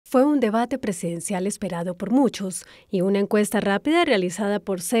Fue un debate presidencial esperado por muchos, y una encuesta rápida realizada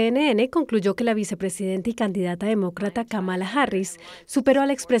por CNN concluyó que la vicepresidenta y candidata demócrata Kamala Harris superó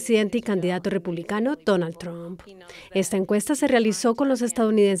al expresidente y candidato republicano Donald Trump. Esta encuesta se realizó con los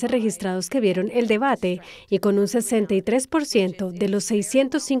estadounidenses registrados que vieron el debate y con un 63% de los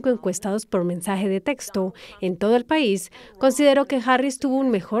 605 encuestados por mensaje de texto en todo el país consideró que Harris tuvo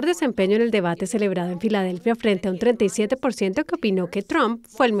un mejor desempeño en el debate celebrado en Filadelfia frente a un 37% que opinó que Trump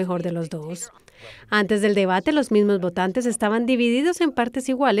fue el mejor de los dos. Antes del debate, los mismos votantes estaban divididos en partes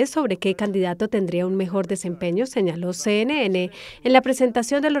iguales sobre qué candidato tendría un mejor desempeño, señaló CNN en la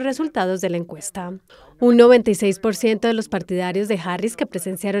presentación de los resultados de la encuesta. Un 96% de los partidarios de Harris que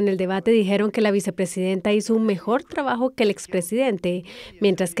presenciaron el debate dijeron que la vicepresidenta hizo un mejor trabajo que el expresidente,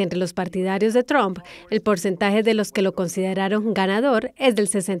 mientras que entre los partidarios de Trump, el porcentaje de los que lo consideraron ganador es del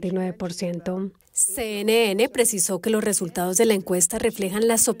 69%. CNN precisó que los resultados de la encuesta reflejan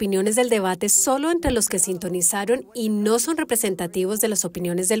las opiniones del debate solo entre los que sintonizaron y no son representativos de las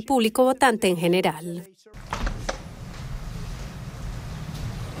opiniones del público votante en general.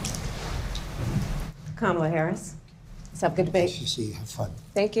 Kamala Harris, let's have a good debate. Nice to see you. Have fun.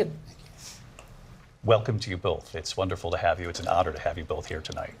 Thank you. Welcome to you both. It's wonderful to have you. It's an honor to have you both here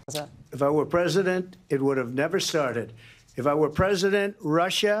tonight. If I were president, it would have never started. If I were president,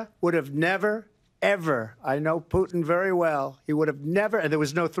 Russia would have never, ever, I know Putin very well, he would have never, and there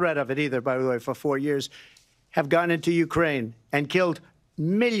was no threat of it either, by the way, for 4 years, have gone into Ukraine and killed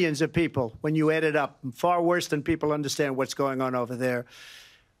millions of people when you add it up, far worse than people understand what's going on over there.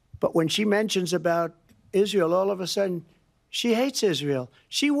 But when she mentions about Israel, all of a sudden, she hates Israel.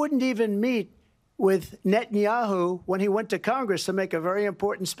 She wouldn't even meet with Netanyahu when he went to Congress to make a very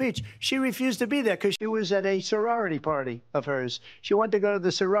important speech. She refused to be there because she was at a sorority party of hers. She wanted to go to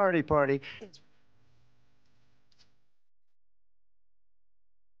the sorority party.